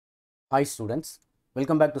Hi students,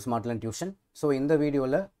 welcome back to Smartland Tuition. So in the video,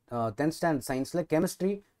 10th standard science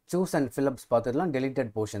chemistry choose and fill-ups பார்த்துடலாம் deleted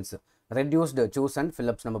portions, reduced choose and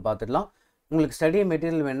fill-ups நம்ம பார்த்துடலாம். உங்களுக்கு study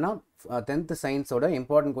material வேணும்னா 10th சயின்ஸோட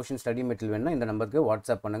important question study material வேணும்னா இந்த நம்பருக்கு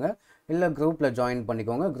WhatsApp பண்ணுங்கள், இல்லை குரூப்பில் ஜாயின்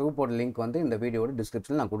பண்ணிக்கோங்க. குரூப்போட லிங்க் வந்து இந்த வீடியோட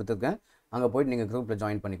டிஸ்கிரிப்ஷனில் நான் கொடுத்துருக்கேன், அங்கே போய்ட்டு நீங்கள் குரூப்பில்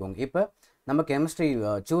ஜாயின் பண்ணிக்கோங்க. இப்போ நம்ம கெமிஸ்ட்ரி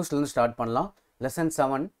சூஸ்லேருந்து ஸ்டார்ட் பண்ணலாம். Lesson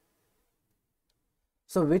 7.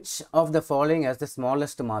 So which of the following has the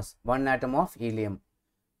smallest mass? 1 atom of helium.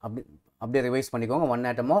 அப்படியே ரிவைஸ் பண்ணிக்கோங்க. 1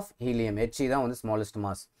 atom of helium, He தான் வந்து smallest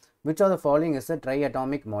mass. Which of the following is a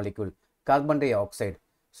triatomic molecule? Carbon dioxide.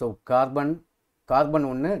 So carbon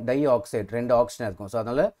ஒன்று, dioxide ரெண்டு oxygen இருக்கும். So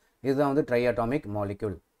அதனால் இதுதான் வந்து triatomic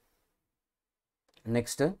molecule.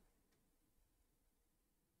 Next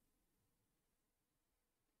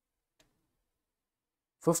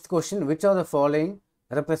fifth question, which of the following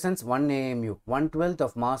represents 1 AMU? 1/12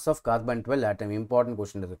 of mass of carbon 12 atom. Important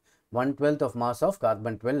question is 1/12 of mass of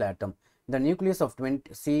carbon 12 atom. The nucleus of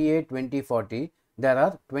Ca2040, there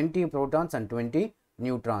are 20 protons and 20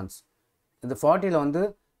 neutrons. இந்த 40ல் வந்து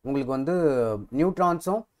உங்களுக்கு வந்து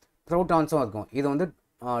நியூட்ரான்ஸும் ப்ரோட்டான்ஸும் இருக்கும், இது வந்து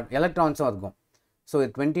எலக்ட்ரான்ஸும் இருக்கும். So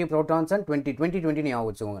 20 protons and 20 ஞாபகம்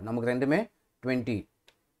வச்சுக்கோங்க, நமக்கு ரெண்டுமே 20.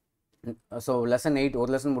 ஸோ லெசன் 8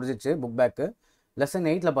 ஒரு லெசன் முடிஞ்சிச்சு புக் பேக்கு. Lesson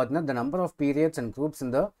 8ல பார்த்தீங்கன்னா the number of periods and groups in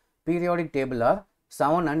the periodic table are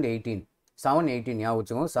 7 and 18. 7, 18 ஞாபகம்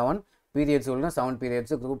வச்சுக்கோங்க. 7 periods சொல்லுங்கள், 7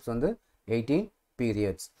 periods, groups வந்து 18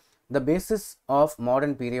 periods. The basis of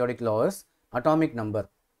modern periodic law is atomic number.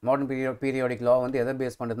 Modern periodic law வந்து எதை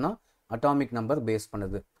base பண்ணுதுன்னா atomic number base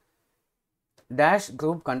பண்ணுது. Dash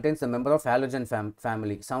group contains the member of halogen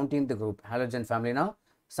family. 17th group. Halogen family na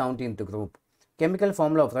 17th group. Chemical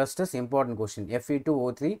formula of rust is important question.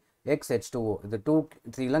 Fe2O3 XH2O. இது 2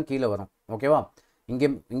 3லாம் கீழே வரும், ஓகேவா?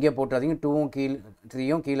 இங்கே போட்டுறாதீங்க, 2ம் கீழே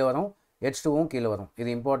 3யும் கீழே வரும், H2வும் கீழே வரும். இது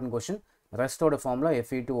important question. ரெஸ்டோட formula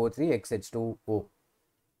Fe2O3 XH2O.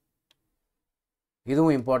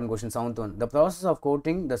 இதுவும் important question. 7th one. The process of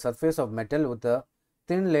coating the surface of metal with a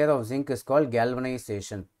thin layer of zinc is called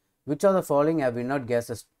galvanization. Which of the following have inert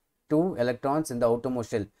gases? 2 electrons in the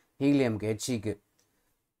outermost shell. Helium க்கு, He.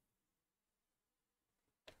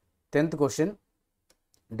 10th question.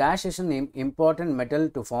 Dash is an important metal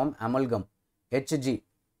to form amalgam. Hg.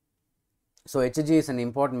 So Hg is an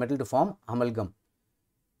important metal to form amalgam.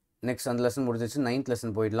 Next அந்த lesson முடிஞ்சிச்சு. 9th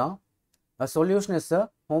lesson போயிடலாம். A solution is a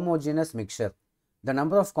homogeneous mixture. The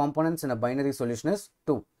number of components in a binary solution is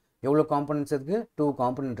 2. எவ்வளோ components இருக்கு? 2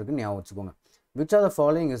 components இருக்கு, ஞாபகம் வச்சுக்கோங்க. Which of the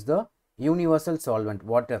following is the universal solvent?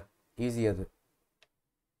 Water. Easy அது.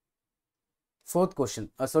 4th question.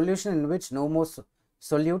 A solution in which no more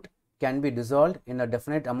solute can be dissolved in a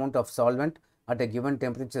definite amount of solvent at a given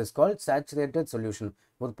temperature is called saturated solution.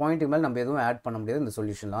 ஒரு point மேலே நம்ம எதுவும் add பண்ண முடியாது இந்த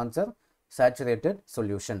solution. Answer saturated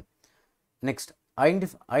solution. Next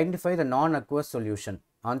identify the நான் aqueous solution.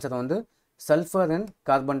 Answer வந்து sulphur in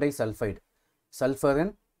carbon tie sulphide. Sulphur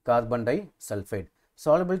in carbon tie sulphide.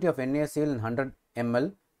 Solubility of NaCl in 100 ml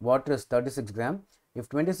water is 36 gram. If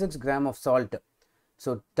 26 gram of salt, so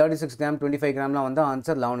 36 gram 25 gramலாம் வந்து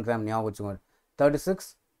answer 11 gram, ஞாபகம் வச்சுக்கோங்க. 36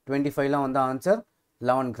 25லாம் வந்து answer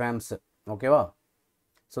 11 grams, ஓகேவா?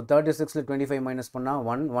 So 36ல் 25 minus பண்ணால்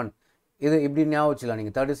 1 இது இப்படி ஞாபகம் வச்சுக்கலாம்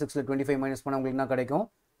நீங்கள். 36ல் 25 மைனஸ் பண்ணால் உங்களுக்கு என்ன கிடைக்கும்?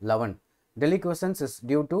 11. Deliquescence is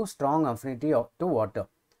due to strong affinity to water.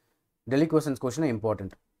 Deliquescence question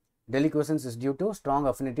important. Deliquescence is due to strong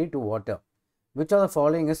affinity to water. Which of the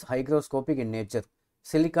following is hygroscopic in nature?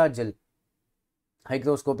 Silica gel.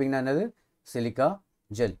 Hygroscopic na என்னது? Silica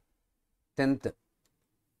gel. 10th.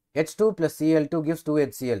 H2 plus Cl2 gives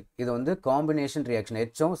 2HCl. இது வந்து combination reaction.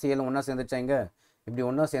 Hம் Cl ஒன்றா சேர்ந்துச்சாங்க, இப்படி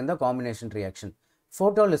ஒன்றா சேர்ந்தா combination reaction.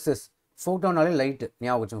 ஃபோட்டோலிசிஸ். ஃபோட்டோனாலே light,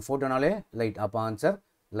 ஞாபகம் வச்சுங்க. ஃபோட்டோனாலே light, அப்போ answer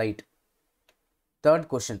light. 3rd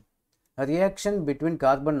question. A reaction between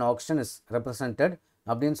carbon and oxygen is represented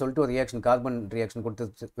அப்படின்னு சொல்லிட்டு ஒரு ரியாக்ஷன், கார்பன் ரியாக்ஷன்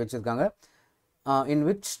கொடுத்து வச்சுருக்காங்க. In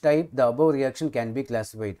which type the above reaction can be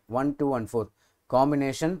classified? 1, 2 and 4.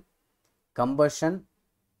 Combination, combustion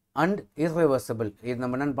and irreversible. இது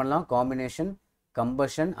நம்ம என்ன பண்ணலாம்? காம்பினேஷன்,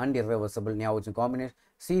 கம்பஷன் அண்ட் irreversible ஞாபகம் வச்சுக்கோங்க. காம்பினேஷன்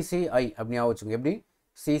CCI அப்படி ஞாபகம் வச்சுக்கோங்க. எப்படி?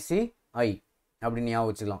 CCI அப்படி ஞாபகம்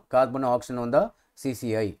வச்சுக்கலாம். கார்பன் ஆக்சிஜன் வந்தால்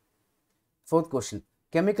CCI. 4th question.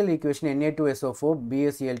 Chemical equation Na2SO4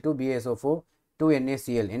 BaCl2 BaSO4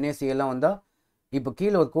 2NaCl. NaClலாம் வந்தால் இப்போ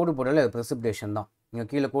கீழே ஒரு கோடு போட்டாலே அது ப்ரெசிபிடேஷன் தான். நீங்கள்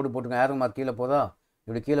கீழே கோடு போட்டுங்க, ஏரோ மார்க் கீழே போதா,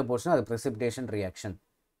 இப்படி கீழே போச்சுன்னா அது precipitation reaction.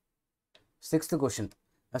 6th question.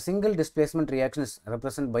 A single displacement reaction is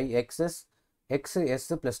represented by XS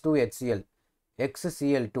plus 2HCl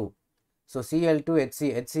XCl2. So Cl2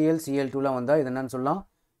 HCl Cl2லாம் வந்தால் இது என்னன்னு சொல்லலாம்?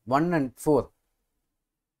 1 and 4.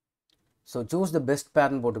 So choose the best pair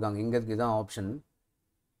போட்டுருக்காங்க. இங்கே இதுதான் option.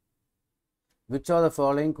 which of the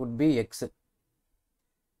following could be X?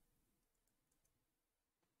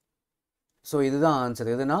 So இதுதான் answer.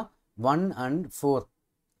 எதுனா 1 and 4.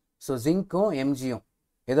 So ஜிங்க்கும் எம்ஜியும்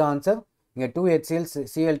எது ஆன்சர்? இங்கே 2HCl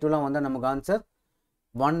Cl2லாம் வந்தால் நமக்கு answer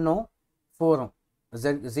 1ம் 4ம்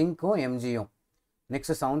ஜிங்க்கும் எம்ஜியும்.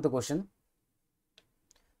 Next 7th question.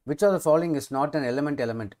 which of the following is not an element?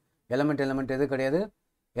 Element எது கிடையாது?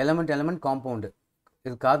 Element compound.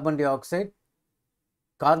 இது carbon di oxide,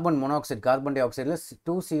 carbon monoxide, carbon tie ஆக்சைடில்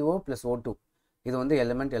 2CO + O2. இது வந்து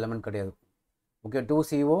எலிமெண்ட் கிடையாது. Okay,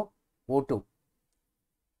 2CO O2.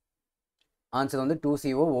 ஆன்சர் வந்து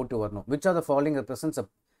 2CO O2 வரணும். which of the following represents a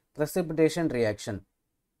precipitation reaction?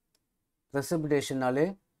 precipitation-நாலே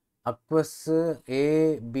aqueous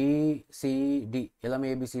ABCD எல்லாமே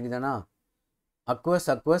ABCD தானா?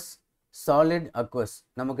 aqueous solid aqueous.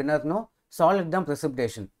 நமக்கு என்ன இருக்கணும்? சாலிட் தான்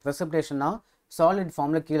precipitation. precipitation-னா சாலிட்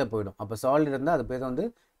ஃபார்மில் கீழே போயிடும். அப்போ சாலிட் இருந்தால் அது பேர் வந்து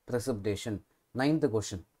precipitation. 9th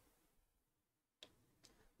question.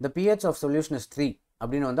 the pH of solution is 3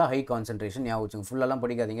 அப்படின்னு வந்து ஹை கான்சன்ட்ரேஷன். ஞாபகம் வச்சுங்க, ஃபுல்லெல்லாம்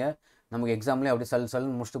படிக்காதீங்க, நமக்கு எக்ஸாம்லேயே அப்படி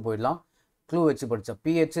சல்லுன்னு முடிச்சுட்டு போயிடலாம். க்ளூ வச்சு படித்தா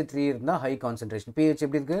pH 3 இருந்தால் ஹை கான்சன்ட்ரேஷன். pH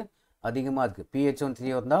எப்படி இருக்குது? அதிகமாக இருக்குது. pH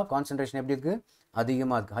 3 இருந்தால் கான்சன்ட்ரேஷன் எப்படி இருக்குது?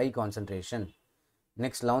 அதிகமாக இருக்குது, high concentration.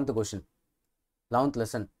 Next 11th question, 11th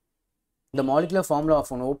lesson. the molecular formula of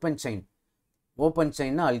an open chain. Open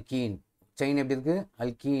செயின்னா alkene. Chain எப்படி இருக்குது?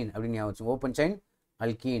 அல்கீன் அப்படின்னு ஞாபகம் வச்சுங்க. Open chain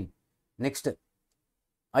alkene. Next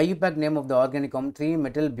IUPAC name of the organic compound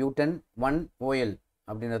 3-methyl butane 1-OL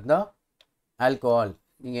அப்படின்றது தான் alcohol.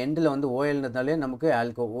 நீங்கள் எண்டில் வந்து ஓஎல்ன்றதுனாலே நமக்கு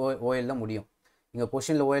ஓஎல் தான் முடியும். இங்கே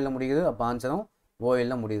கொஷினில் ஓஎல்ல முடியுது, அப்போ ஆன்சரும்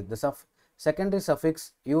ஓஎல்ல முடியுது. த secondary suffix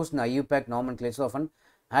use in IUPAC nomenclature of an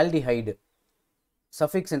aldehyde.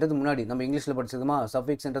 சஃபிக்ஸ்ன்றது முன்னாடி, நம்ம இங்கிலீஷில் படிச்சிருக்கோமா?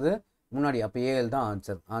 சஃபிக்ஸ்ன்றது முன்னாடி, அப்போ ஏஎல் தான்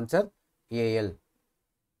answer AL.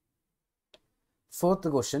 4th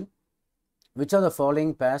question. which of the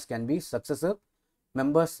following pairs can be successive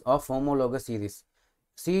members of homologous series?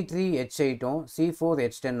 C3H8ம்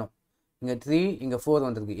C4H10ம். இங்கே 3 இங்கே 4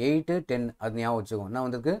 வந்திருக்கு, 8 10 அது ஞாபகம் வச்சுக்கோங்க. என்ன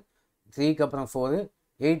வந்திருக்கு? 3க்கு அப்புறம் 4,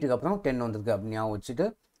 8க்கு அப்புறம் 10 வந்திருக்கு, அப்படி ஞாபகம் வச்சுட்டு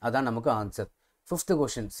அதான் நமக்கு answer. 5th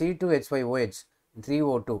question. C2H5OH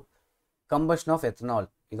 3O2 combustion of ethanol.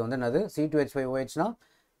 இது வந்து என்னது? C2H5OHனா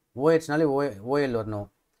OHனாலே OL வரணும்,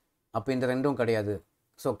 அப்போ இந்த ரெண்டும் கிடையாது.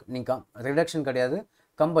 ஸோ நீங்கள் ரிடக்ஷன் கிடையாது,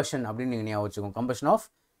 கம்பஷன் அப்படின்னு நீங்கள் ஞாபகம் வச்சுக்கோங்க. Combustion of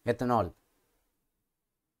ethanol.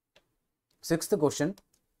 6th question.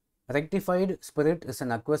 rectified spirit is an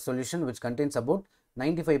aqueous solution which contains about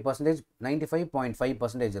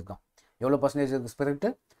 95.5% இருக்கும். எவ்வளோ பர்சன்டேஜ் இருக்குது ஸ்பிரிட்?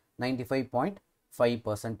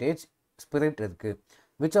 95.5% ஸ்பிரிட் இருக்குது.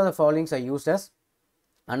 which of the followings are used as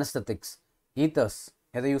anesthetics? ethers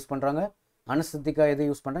எதை யூஸ் பண்ணுறாங்க? அனஸ்தட்டிக்காக எதை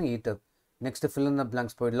யூஸ் பண்ணுறாங்க? Ether. Next fill in the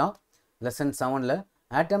blanks போயிடலாம். Lesson 7ல்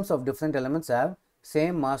atoms of different elements have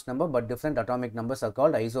same mass number but different atomic numbers are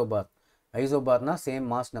called isobar. isobarனா same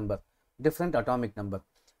mass number, different atomic number.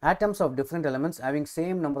 atoms of different elements having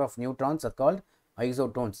same number of neutrons are called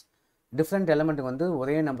isotones. different element வந்து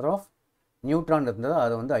ஒரே number of neutron இருந்தது,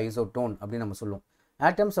 அது வந்து isotone அப்படின்னு நம்ம சொல்லுவோம்.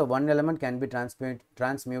 atoms of one element can be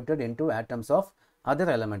transmuted into atoms of other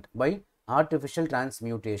element by artificial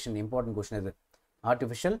transmutation. important question இது,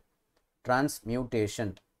 artificial transmutation.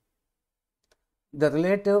 the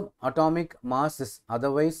relative atomic mass is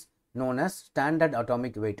otherwise known as standard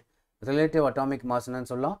atomic weight. relative atomic mass என்னன்னு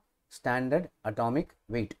சொல்லலாம்? standard atomic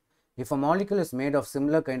weight. if a molecule is made of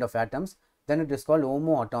similar kind of atoms, then it is called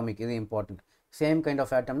homoatomic. இது important. same kind of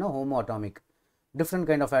atom na homoatomic, different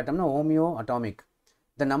kind of atom na homeoatomic.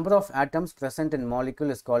 the number of atoms present in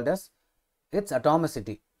molecule is called as its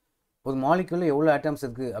atomicity. ஒரு மாலிக்யூலில் எவ்வளோ atoms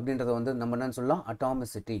இருக்குது அப்படின்றத வந்து நம்ம என்னன்னு சொல்லலாம்?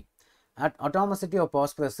 Atomicity. atomicity of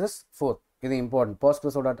phosphorus is 4. இது important.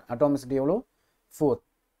 பாஸ்பரஸோட atomicity எவ்வளோ? 4.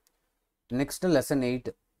 Next lesson 8.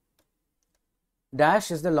 dash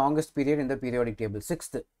is the longest period in the periodic table.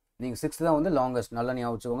 6th. நீங்கள் 6th தான் வந்து லாங்கஸ்ட், நல்லா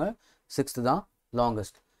ஞாபகம் வச்சுக்கோங்க. 6th தான்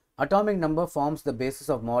longest. atomic number forms the basis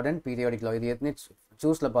of modern periodic law. இது எத்தனை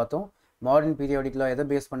சூஸில் பார்த்தோம்? மாடர்ன் பீரியாடிக் லா எதை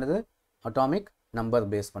பேஸ் பண்ணுது? அட்டாமிக் நம்பர்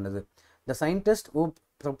பேஸ் பண்ணுது. the scientist who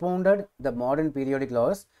propounded the modern periodic law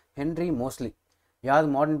is Henry Moseley. யார்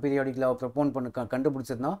modern periodic லாவை ப்ரொபோன்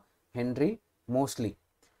கண்டுபிடிச்சதுன்னா Henry mostly.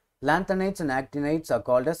 lanthanides and actinides are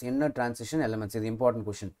called as inner transition elements. இது important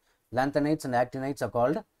question. lanthanides and actinides are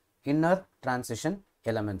called inner transition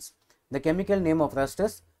elements. the chemical name of rust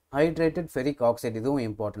is hydrated ferric oxide. இதுவும்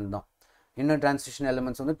important தான். inner transition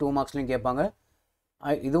elements வந்து 2 மார்க்ஸ்லையும் கேட்பாங்க.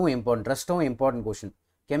 இதுவும் important. ரஸ்ட்டும் important question.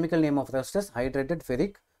 chemical name of rust is hydrated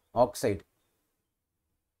ferric oxide.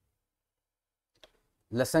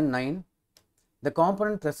 lesson 9. the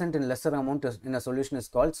component present in lesser amount in a solution is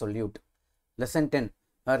called solute. lesson 10.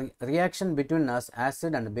 a reaction between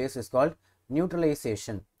acid and base is called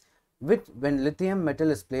neutralization. which when lithium metal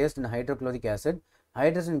is placed in hydrochloric acid,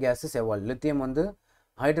 hydrogen gases evolve. lithium வந்து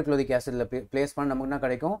hydrochloric ஆசிடில் place பண்ண நமக்கு என்ன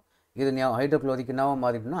கிடைக்கும், இது hydrochloric என்னவா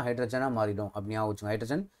மாறிடும்னா ஹைட்ரஜனாக மாறிடும். அப்படி ஞாபகம் வச்சுக்கோங்க.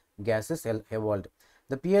 Hydrogen gases evolved.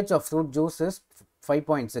 The pH of fruit juice is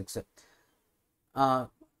 5.6.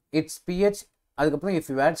 Its pH அதுக்கப்புறம் if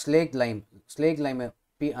you add slaked lime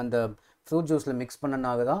அந்த ஃப்ரூட் ஜூஸில் மிக்ஸ்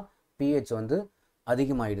பண்ணனாக தான் pH வந்து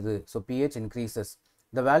அதிகமாகிடுது. So pH increases.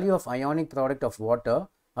 The value of ionic product of water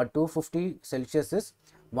at 250 Celsius is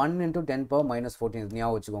 1 into 10 power minus 14.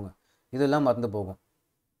 ஞாபகம் வச்சுக்கோங்க, இதெல்லாம் மறந்து போகும்.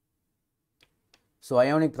 So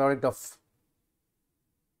ionic product of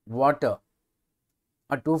water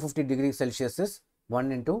at 250 degrees Celsius is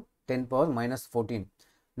 1 into 10 power minus 14.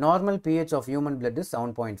 Normal pH of human blood is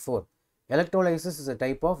 7.4. Electrolysis is a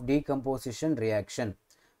type of decomposition reaction.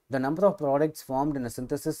 The number of products formed in a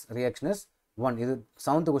synthesis reaction is 1. This is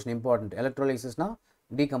 7th question important. Electrolysis na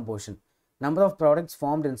decomposition. Number of products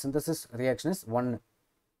formed in synthesis reaction is 1.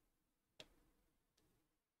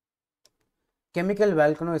 Chemical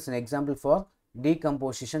volcano is an example for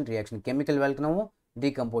decomposition reaction. Chemical volcano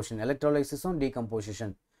decomposition. Electrolysis on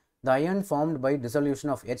decomposition. The ion formed by dissolution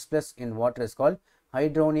of H plus in water is called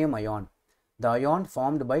hydronium ion. The ion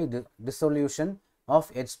formed by dissolution of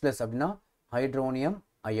H plus abna hydronium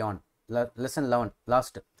ion. Lesson 11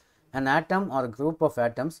 last. An atom or group of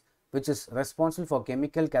atoms which is responsible for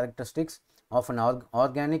chemical characteristics of an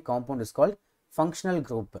organic compound is called functional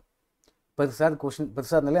group. பெருசாக question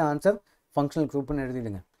பெருசாக இருந்தாலே answer functional குரூப்னு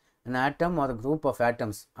எழுதிடுங்க. an atom or a group of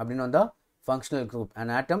atoms அப்படின்னு வந்தால் functional group.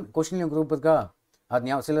 an atom கொஷின்லையும் group இருக்கா,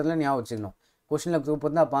 அது சிலர்ல ஞாபகம் வச்சுக்கணும். கொஷினில் குரூப்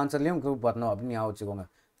இருந்தால் அப்போ ஆன்சர்லையும் குரூப் வரணும் அப்படின்னு ஞாபகம் வச்சுக்கோங்க.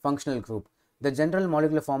 Functional group. The general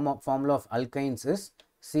molecular formula of alkynes is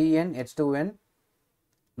CnH2n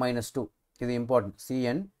minus 2. இது important.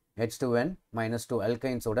 CnH2n minus 2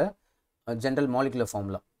 alkynes ஓட general molecular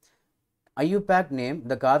formula. IUPAC name,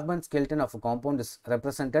 the carbon skeleton of a compound is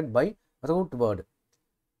represented by root word.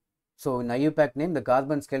 So in IUPAC name, the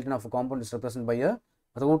carbon skeleton of a compound is represented by a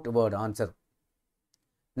root word. Answer.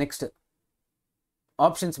 Next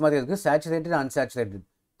options மாதிரி இருக்கு. saturated, unsaturated.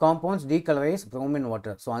 Compounds decolorize bromine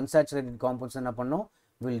water. So unsaturated compounds என்ன பண்ணும்,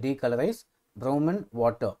 will decolorize bromine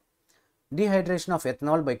water. Dehydration of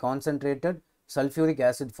ethanol by concentrated sulfuric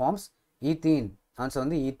acid forms ethene. Answer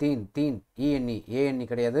வந்து ethene. தீன் ENE ANE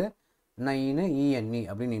கிடையாது, nine ENE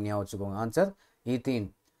அப்படின்னு ஞாபகம் வச்சுக்கோங்க. Answer ethene.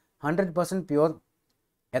 100% pure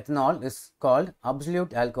ethanol is called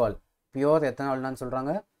absolute alcohol. Pure எத்தனால்னு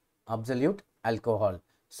சொல்கிறாங்க absolute alcohol.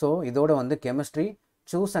 So இதோட வந்து chemistry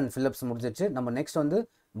choose and Philips முடிஞ்சிச்சு. நம்ம நெக்ஸ்ட் வந்து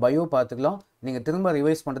பயோ பார்த்துக்கலாம். நீங்கள் திரும்ப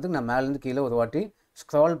ரிவைஸ் பண்ணுறதுக்கு நான் மேலேருந்து கீழே ஒரு வாட்டி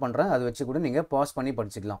ஸ்க்ரால் பண்ணுறேன், அதை வச்சு கூட நீங்கள் பாஸ் பண்ணி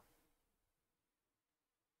படிச்சுக்கலாம்.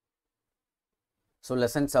 So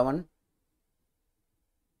lesson 7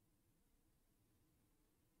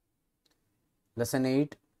 lesson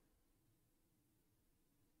 8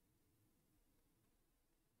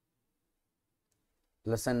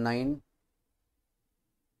 lesson 9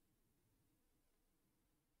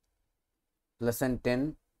 lesson 10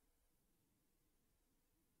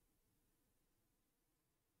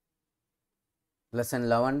 lesson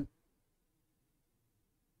 11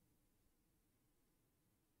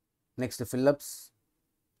 next Phillips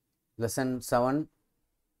lesson 7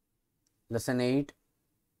 lesson 8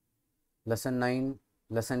 lesson 9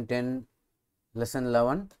 lesson 10 lesson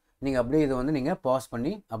 11 நீங்கள் அப்படியே இதை வந்து நீங்கள் பாஸ்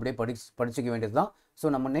பண்ணி அப்படியே படிச்சுக்க வேண்டியது தான். ஸோ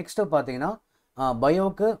நம்ம நெக்ஸ்ட்டு பார்த்தீங்கன்னா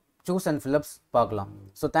பயோவுக்கு சூஸ் அண்ட் ஃபிலிப்ஸ் பார்க்கலாம்.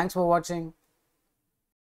 ஸோ தேங்க்ஸ் ஃபார் வாட்சிங்.